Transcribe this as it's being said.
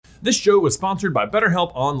This show was sponsored by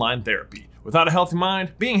BetterHelp Online Therapy. Without a healthy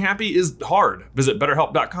mind, being happy is hard. Visit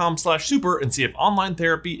betterhelp.com/super and see if online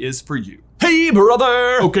therapy is for you. Hey,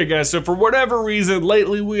 brother! Okay, guys, so for whatever reason,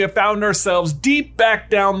 lately we have found ourselves deep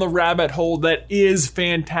back down the rabbit hole that is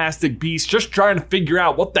Fantastic Beasts, just trying to figure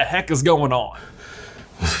out what the heck is going on.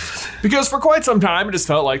 Because for quite some time, it has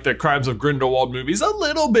felt like the Crimes of Grindelwald movie's a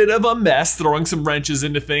little bit of a mess, throwing some wrenches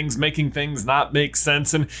into things, making things not make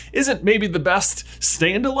sense, and isn't maybe the best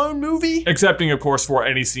standalone movie. Excepting, of course, for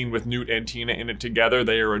any scene with Newt and Tina in it together.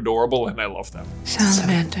 They are adorable, and I love them.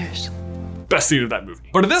 Salamanders. Best scene of that movie.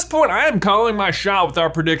 But at this point, I am calling my shot with our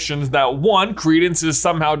predictions that 1, Credence is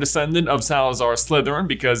somehow descendant of Salazar Slytherin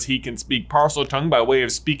because he can speak Parseltongue by way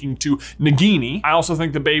of speaking to Nagini. I also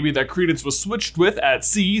think the baby that Credence was switched with at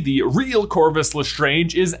sea, the real Corvus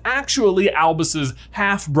Lestrange, is actually Albus's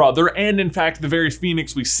half-brother and in fact the very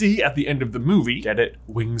phoenix we see at the end of the movie. Get it?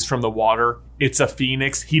 Wings from the water. It's a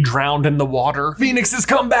phoenix. He drowned in the water. Phoenixes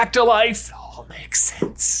come back to life. It all makes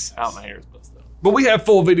sense. Out my hair's busted. But we have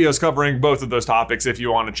full videos covering both of those topics if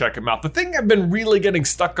you want to check them out. The thing I've been really getting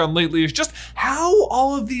stuck on lately is just how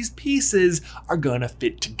all of these pieces are gonna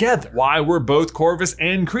fit together. Why were both Corvus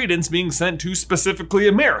and Credence being sent to specifically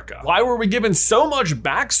America? Why were we given so much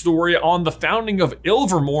backstory on the founding of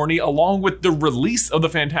Ilvermorny along with the release of the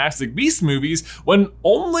Fantastic Beasts movies when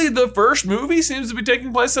only the first movie seems to be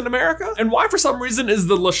taking place in America? And why for some reason is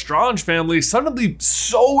the Lestrange family suddenly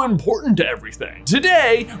so important to everything?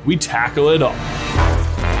 Today, we tackle it all.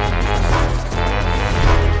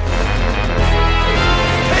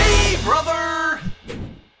 Hey, brother!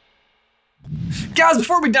 Guys,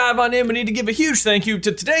 before we dive on in, we need to give a huge thank you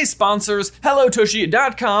to today's sponsors,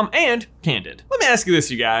 HelloTushy.com and Candid. Let me ask you this,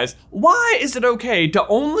 you guys. Why is it okay to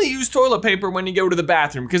only use toilet paper when you go to the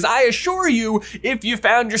bathroom? Because I assure you, if you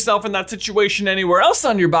found yourself in that situation anywhere else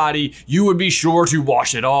on your body, you would be sure to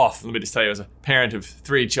wash it off. Let me just tell you, as a parent of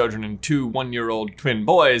 3 children and 2 one-year-old twin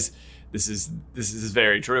boys, This is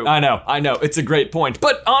very true. I know, it's a great point.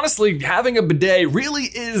 But honestly, having a bidet really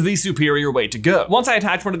is the superior way to go. Once I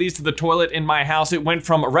attached one of these to the toilet in my house, it went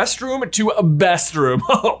from a restroom to a best room.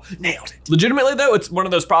 Oh, nailed it. Legitimately though, it's one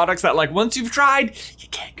of those products that like once you've tried, you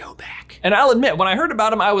can't go back. And I'll admit, when I heard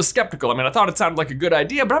about them, I was skeptical. I mean, I thought it sounded like a good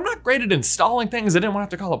idea, but I'm not great at installing things. I didn't want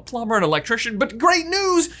to have to call a plumber, an electrician, but great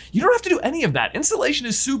news, you don't have to do any of that. Installation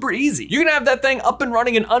is super easy. You can have that thing up and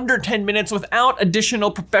running in under 10 minutes without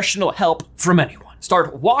additional professional help from anyone.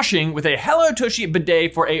 Start washing with a Hello Tushy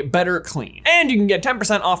bidet for a better clean. And you can get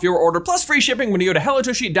 10% off your order plus free shipping when you go to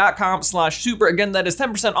hellotushy.com/super. Again, that is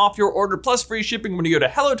 10% off your order plus free shipping when you go to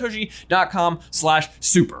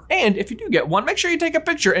hellotushy.com/super. And if you do get one, make sure you take a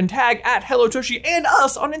picture and tag at Hello Tushy and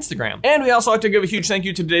us on Instagram. And we also like to give a huge thank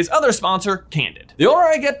you to today's other sponsor, Candid. The older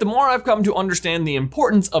I get, the more I've come to understand the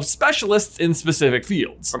importance of specialists in specific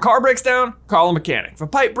fields. If a car breaks down, call a mechanic. If a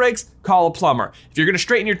pipe breaks, call a plumber. If you're gonna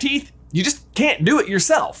straighten your teeth, you just can't do it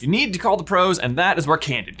yourself. You need to call the pros, and that is where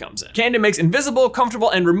Candid comes in. Candid makes invisible, comfortable,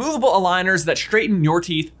 and removable aligners that straighten your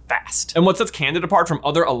teeth fast. And what sets Candid apart from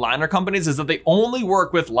other aligner companies is that they only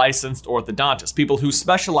work with licensed orthodontists, people who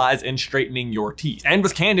specialize in straightening your teeth. And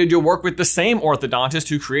with Candid, you'll work with the same orthodontist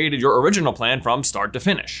who created your original plan from start to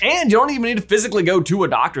finish. And you don't even need to physically go to a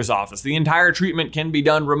doctor's office. The entire treatment can be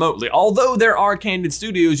done remotely, although there are Candid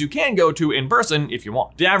studios you can go to in person if you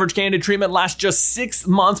want. The average Candid treatment lasts just 6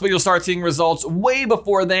 months, but you'll start seeing results way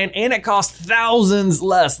before then, and it costs thousands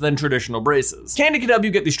less than traditional braces. Candid can help you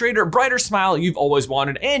get the straighter, brighter smile you've always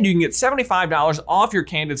wanted, and you can get $75 off your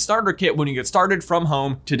Candid starter kit when you get started from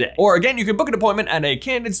home today. Or again, you can book an appointment at a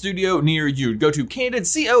Candid studio near you. Go to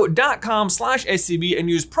candidco.com/SCB and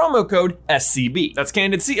use promo code SCB. That's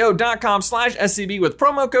candidco.com/SCB with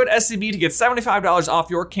promo code SCB to get $75 off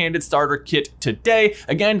your Candid starter kit today.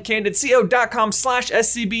 Again,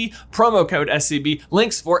 candidco.com/SCB, promo code SCB.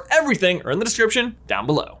 Links for everything are in the description down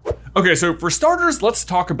below. Okay, so for starters, let's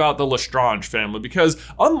talk about the Lestrange family, because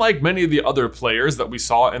unlike many of the other players that we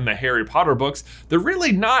saw in the Harry Potter books, they're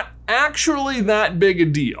really not actually that big a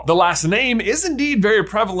deal. The last name is indeed very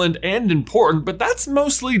prevalent and important, but that's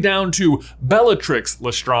mostly down to Bellatrix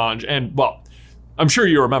Lestrange, and well, I'm sure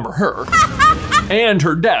you remember her, and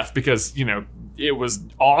her death, because, you know, it was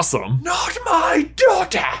awesome. Not my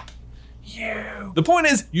daughter! You. The point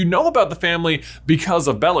is, you know about the family because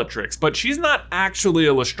of Bellatrix, but she's not actually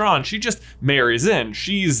a Lestrange, she just marries in.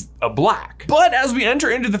 She's a Black. But as we enter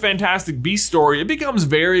into the Fantastic Beasts story, it becomes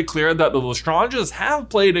very clear that the Lestranges have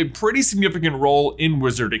played a pretty significant role in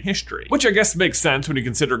wizarding history, which I guess makes sense when you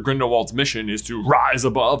consider Grindelwald's mission is to rise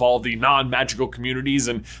above all the non-magical communities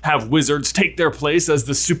and have wizards take their place as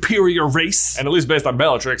the superior race. And at least based on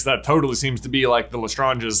Bellatrix, that totally seems to be like the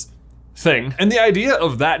Lestranges' thing. And the idea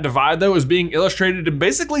of that divide, though, is being illustrated in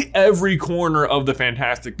basically every corner of the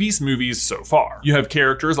Fantastic Beasts movies so far. You have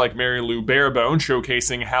characters like Mary Lou Barebone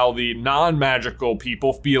showcasing how the non-magical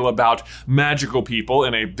people feel about magical people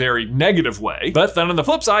in a very negative way. But then on the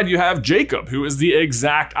flip side, you have Jacob, who is the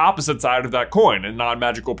exact opposite side of that coin, a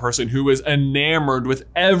non-magical person who is enamored with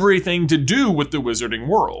everything to do with the wizarding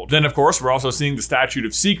world. Then, of course, we're also seeing the Statute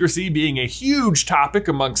of Secrecy being a huge topic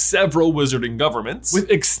among several wizarding governments, with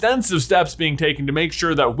extensive steps being taken to make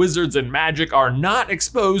sure that wizards and magic are not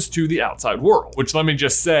exposed to the outside world. Which, let me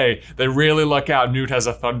just say, they really luck out Newt has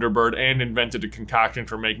a Thunderbird and invented a concoction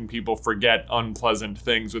for making people forget unpleasant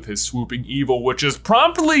things with his swooping evil, which is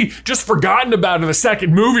promptly just forgotten about in the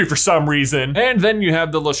second movie for some reason. And then you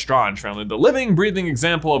have the Lestrange family, the living, breathing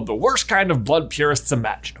example of the worst kind of blood purists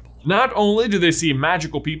imaginable. Not only do they see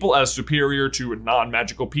magical people as superior to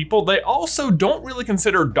non-magical people, they also don't really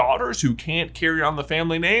consider daughters who can't carry on the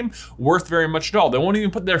family name worth very much at all. They won't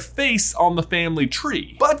even put their face on the family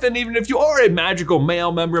tree. But then even if you are a magical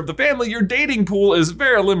male member of the family, your dating pool is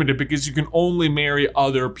very limited because you can only marry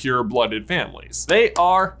other pure-blooded families. They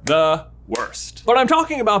are the worst. But I'm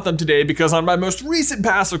talking about them today because on my most recent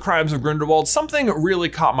pass of Crimes of Grindelwald, something really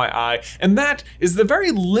caught my eye, and that is the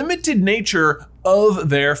very limited nature of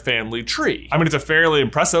their family tree. I mean, it's a fairly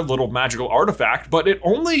impressive little magical artifact, but it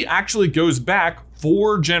only actually goes back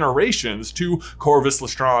 4 generations to Corvus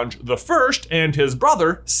Lestrange I and his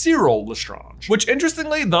brother, Cyril Lestrange. Which,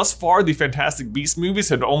 interestingly, thus far, the Fantastic Beasts movies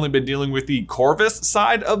have only been dealing with the Corvus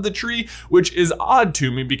side of the tree, which is odd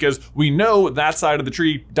to me because we know that side of the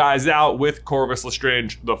tree dies out with Corvus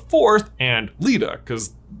Lestrange IV and Leda,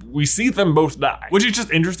 because we see them both die, which is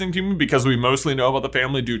just interesting to me because we mostly know about the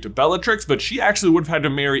family due to Bellatrix, but she actually would have had to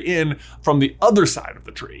marry in from the other side of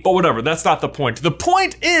the tree. But whatever, that's not the point. The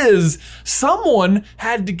point is someone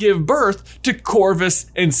had to give birth to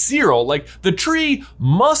Corvus and Cyril. Like, the tree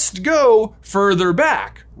must go further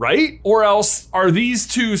back, right? Or else are these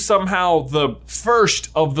two somehow the first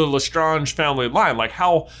of the Lestrange family line? Like,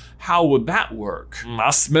 how would that work?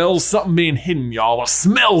 I smell something being hidden, y'all. I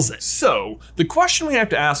smells it. So the question we have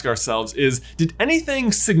to ask ourselves is, did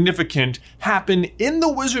anything significant happen in the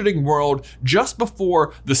wizarding world just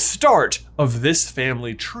before the start of this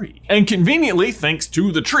family tree? And conveniently, thanks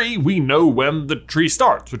to the tree, we know when the tree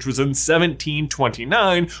starts, which was in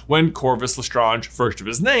 1729 when Corvus Lestrange, first of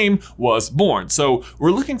his name, was born. So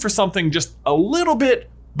we're looking for something just a little bit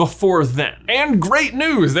before then. And great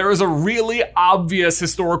news, there is a really obvious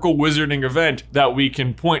historical wizarding event that we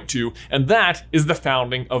can point to, and that is the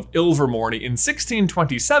founding of Ilvermorny in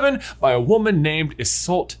 1627 by a woman named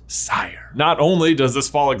Iseult Sire. Not only does this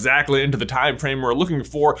fall exactly into the time frame we're looking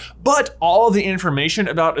for, but all the information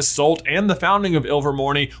about Iseult and the founding of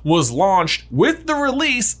Ilvermorny was launched with the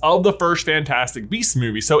release of the first Fantastic Beasts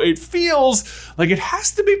movie, so it feels like it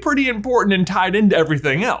has to be pretty important and tied into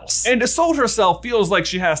everything else. And Iseult herself feels like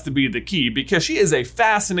she has to be the key because she is a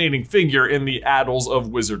fascinating figure in the annals of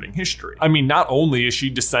wizarding history. I mean, not only is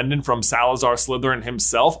she descended from Salazar Slytherin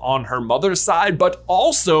himself on her mother's side, but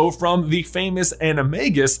also from the famous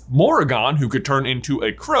animagus Morrigan, who could turn into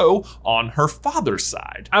a crow, on her father's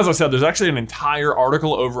side. As I said, there's actually an entire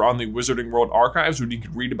article over on the Wizarding World Archives where you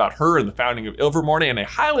can read about her and the founding of Ilvermorny, and I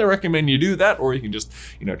highly recommend you do that, or you can just,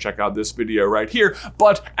 check out this video right here.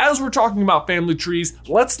 But as we're talking about family trees,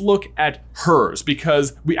 let's look at hers,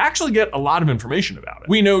 because we actually get a lot of information about it.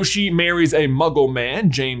 We know she marries a Muggle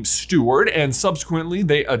man, James Stewart, and subsequently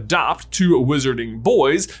they adopt 2 wizarding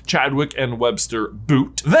boys, Chadwick and Webster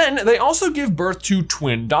Boot. Then they also give birth to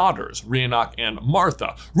twin daughters, Rhiannoch and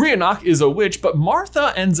Martha. Rhiannoch is a witch, but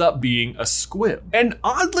Martha ends up being a squib. And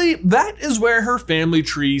oddly, that is where her family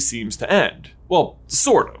tree seems to end. Well,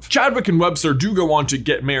 sort of. Chadwick and Webster do go on to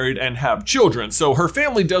get married and have children, so her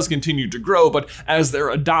family does continue to grow, but as they're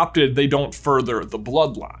adopted, they don't further the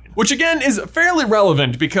bloodline. Which again is fairly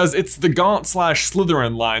relevant because it's the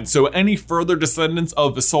Gaunt/Slytherin line, so any further descendants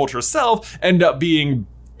of Iseult herself end up being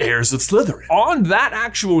heirs of Slytherin. On that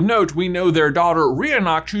actual note, we know their daughter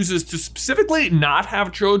Rhiannoch chooses to specifically not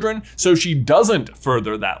have children, so she doesn't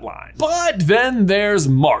further that line. But then there's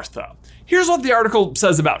Martha. Here's what the article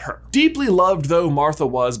says about her. Deeply loved though Martha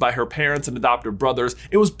was by her parents and adoptive brothers,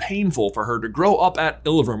 it was painful for her to grow up at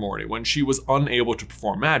Ilvermorny when she was unable to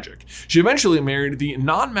perform magic. She eventually married the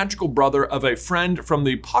non-magical brother of a friend from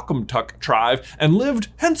the Pocumtuck tribe and lived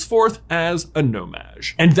henceforth as a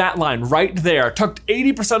nomage. And that line right there, tucked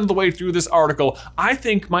 80% of the way through this article, I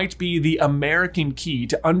think might be the American key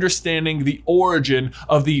to understanding the origin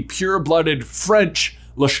of the pure-blooded French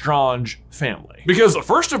Lestrange family. Because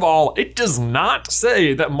first of all, it does not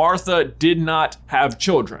say that Martha did not have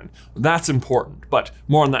children. That's important, but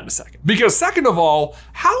more on that in a second. Because second of all,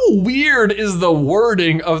 how weird is the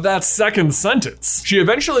wording of that second sentence? She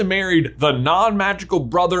eventually married the non-magical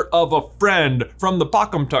brother of a friend from the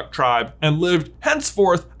Pocumtuck tribe and lived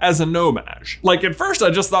henceforth as a nomage. Like at first I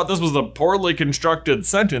just thought this was a poorly constructed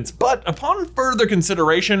sentence, but upon further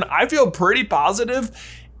consideration, I feel pretty positive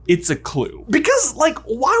it's a clue. Because, like,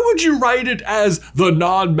 why would you write it as the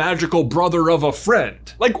non-magical brother of a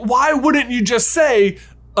friend? Like, why wouldn't you just say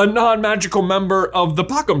a non-magical member of the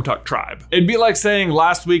Pocumtuck tribe? It'd be like saying,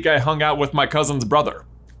 last week I hung out with my cousin's brother.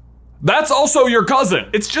 That's also your cousin.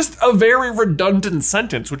 It's just a very redundant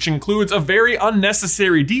sentence, which includes a very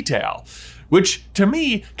unnecessary detail, which to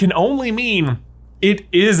me can only mean it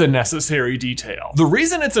is a necessary detail. The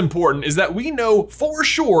reason it's important is that we know for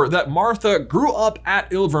sure that Martha grew up at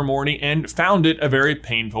Ilvermorny and found it a very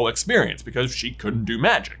painful experience because she couldn't do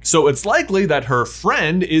magic. So it's likely that her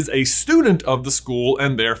friend is a student of the school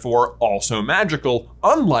and therefore also magical,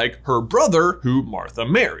 unlike her brother who Martha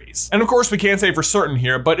marries. And of course we can't say for certain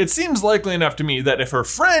here, but it seems likely enough to me that if her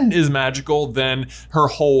friend is magical, then her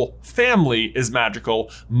whole family is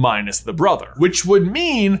magical minus the brother. Which would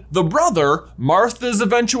mean the brother, Martha's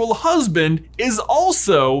eventual husband, is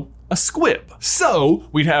also a squib. So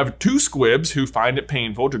we'd have two squibs who find it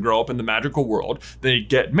painful to grow up in the magical world. They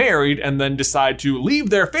get married and then decide to leave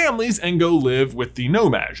their families and go live with the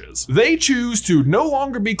nomages. They choose to no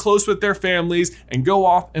longer be close with their families and go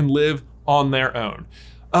off and live on their own.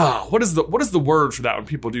 What is the word for that when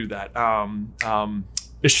people do that?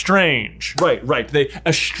 Estrange. Right. They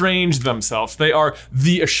estrange themselves. They are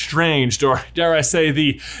the estranged, or dare I say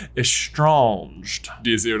the estranged.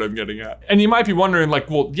 Do you see what I'm getting at? And you might be wondering,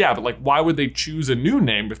 like, well, yeah, but like, why would they choose a new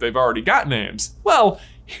name if they've already got names? Well,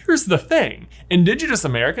 here's the thing. Indigenous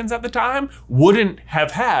Americans at the time wouldn't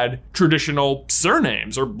have had traditional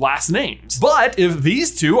surnames or last names. But if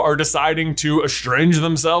these two are deciding to estrange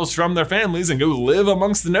themselves from their families and go live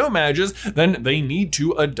amongst the nomages, then they need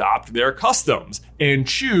to adopt their customs and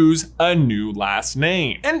choose a new last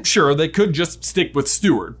name. And sure, they could just stick with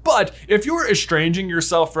Stewart, but if you're estranging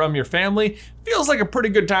yourself from your family, feels like a pretty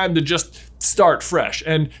good time to just start fresh.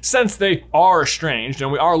 And since they are estranged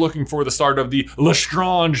and we are looking for the start of the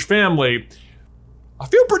Lestrange family, I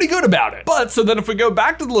feel pretty good about it. But so then if we go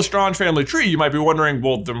back to the Lestrange family tree, you might be wondering,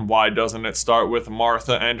 well, then why doesn't it start with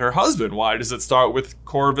Martha and her husband? Why does it start with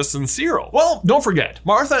Corvus and Cyril? Well, don't forget,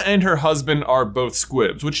 Martha and her husband are both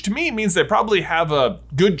squibs, which to me means they probably have a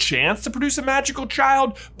good chance to produce a magical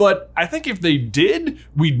child, but I think if they did,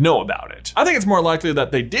 we'd know about it. I think it's more likely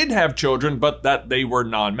that they did have children, but that they were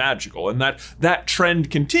non-magical, and that trend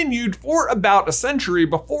continued for about a century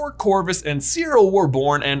before Corvus and Cyril were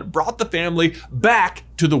born and brought the family back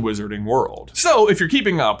to the wizarding world. So if you're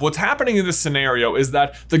keeping up, what's happening in this scenario is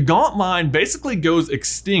that the Gaunt line basically goes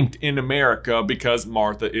extinct in America because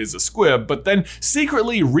Martha is a squib, but then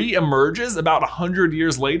secretly re-emerges about 100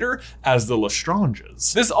 years later as the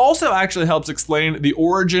Lestranges. This also actually helps explain the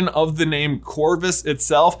origin of the name Corvus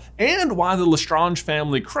itself and why the Lestrange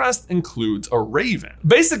family crest includes a raven.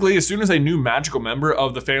 Basically, as soon as a new magical member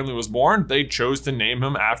of the family was born, they chose to name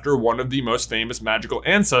him after one of the most famous magical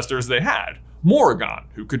ancestors they had, Morrigan,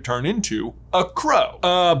 who could turn into a crow.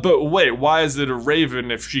 But wait, why is it a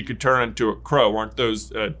raven if she could turn into a crow? Aren't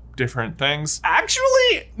those different things?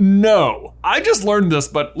 Actually, no. I just learned this,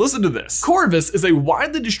 but listen to this. Corvus is a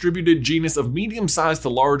widely distributed genus of medium-sized to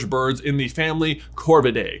large birds in the family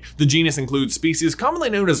Corvidae. The genus includes species commonly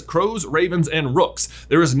known as crows, ravens, and rooks.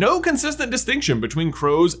 There is no consistent distinction between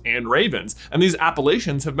crows and ravens, and these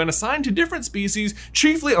appellations have been assigned to different species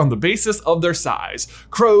chiefly on the basis of their size,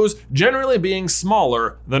 crows generally being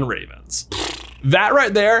smaller than ravens. That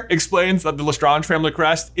right there explains that the Lestrange family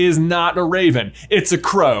crest is not a raven, it's a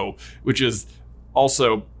crow, which is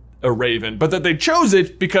also a raven, but that they chose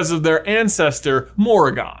it because of their ancestor,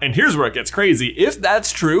 Morrigan. And here's where it gets crazy. If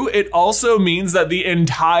that's true, it also means that the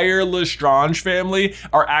entire Lestrange family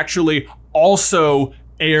are actually also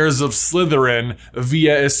heirs of Slytherin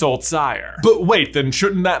via Isolde Sire. But wait, then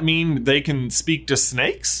shouldn't that mean they can speak to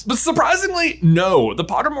snakes? But surprisingly, no. The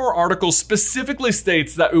Pottermore article specifically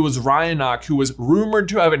states that it was Rhinoc who was rumored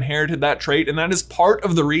to have inherited that trait, and that is part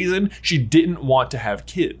of the reason she didn't want to have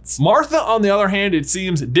kids. Martha, on the other hand, it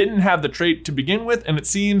seems didn't have the trait to begin with, and it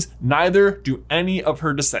seems neither do any of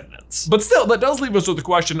her descendants. But still, that does leave us with the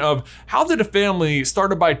question of how did a family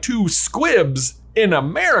started by two squibs in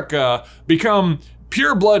America become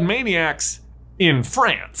pure blood maniacs in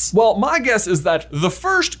France? Well, my guess is that the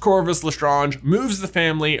first Corvus Lestrange moves the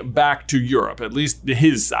family back to Europe, at least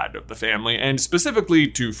his side of the family, and specifically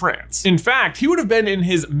to France. In fact, he would have been in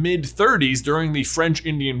his mid-30s during the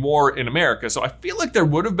French-Indian War in America, so I feel like there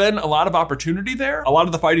would have been a lot of opportunity there. A lot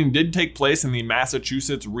of the fighting did take place in the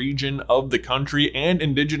Massachusetts region of the country, and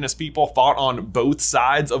indigenous people fought on both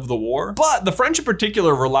sides of the war. But the French in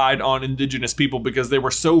particular relied on indigenous people because they were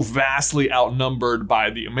so vastly outnumbered by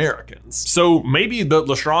the Americans. So maybe the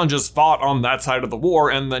Lestranges fought on that side of the war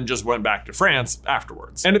and then just went back to France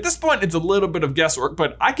afterwards. And at this point, it's a little bit of guesswork,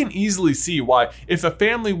 but I can easily see why, if a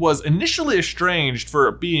family was initially estranged for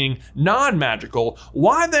being non-magical,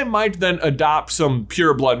 why they might then adopt some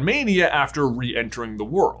pure-blood mania after re-entering the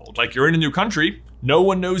world. Like, you're in a new country, no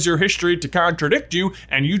one knows your history to contradict you,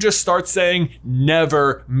 and you just start saying,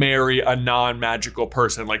 never marry a non-magical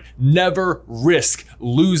person. Like, never risk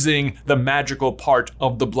losing the magical part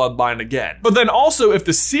of the bloodline again. But then also, if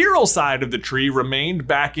the serial side of the tree remained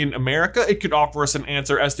back in America, it could offer us an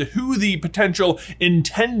answer as to who the potential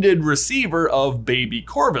intended receiver of baby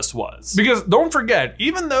Corvus was. Because don't forget,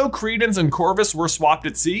 even though Credence and Corvus were swapped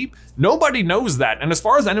at sea, nobody knows that. And as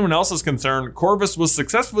far as anyone else is concerned, Corvus was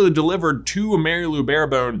successfully delivered to Mary Lou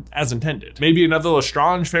Barebone as intended. Maybe another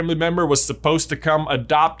Lestrange family member was supposed to come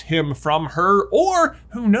adopt him from her, or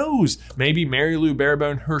who knows, maybe Mary Lou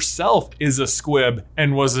Barebone herself is a squib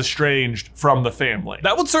and was estranged from the family.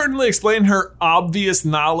 That would certainly explain her obvious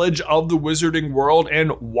knowledge of the wizarding world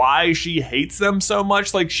and why she hates them so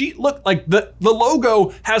much. Like, look, like the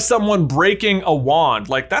logo has someone breaking a wand.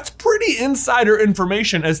 Like, that's pretty insider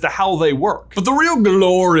information as to how they work. But the real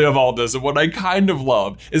glory of all this, and what I kind of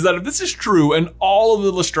love, is that if this is true and all of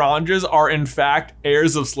the Lestranges are in fact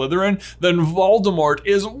heirs of Slytherin, then Voldemort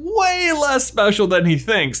is way less special than he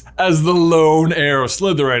thinks as the lone heir of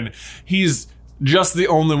Slytherin. He's just the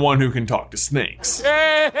only one who can talk to snakes.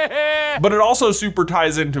 But it also super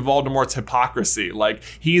ties into Voldemort's hypocrisy. Like,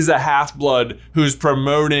 he's a half-blood who's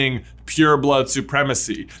promoting pure blood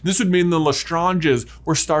supremacy. This would mean the Lestranges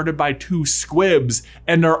were started by two squibs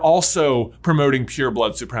and are also promoting pure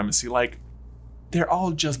blood supremacy. Like, they're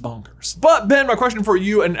all just bonkers. But Ben, my question for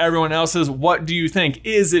you and everyone else is, what do you think?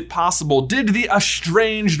 Is it possible? Did the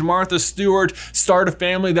estranged Martha Stewart start a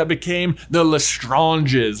family that became the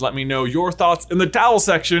Lestranges? Let me know your thoughts in the towel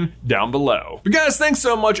section down below. But guys, thanks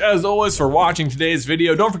so much as always for watching today's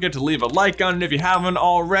video. Don't forget to leave a like on it if you haven't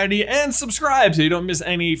already, and subscribe so you don't miss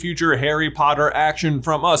any future Harry Potter action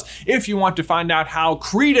from us. If you want to find out how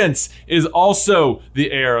Credence is also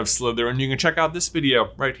the heir of Slytherin, you can check out this video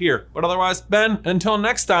right here. But otherwise, Ben, until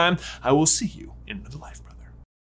next time, I will see you in the life.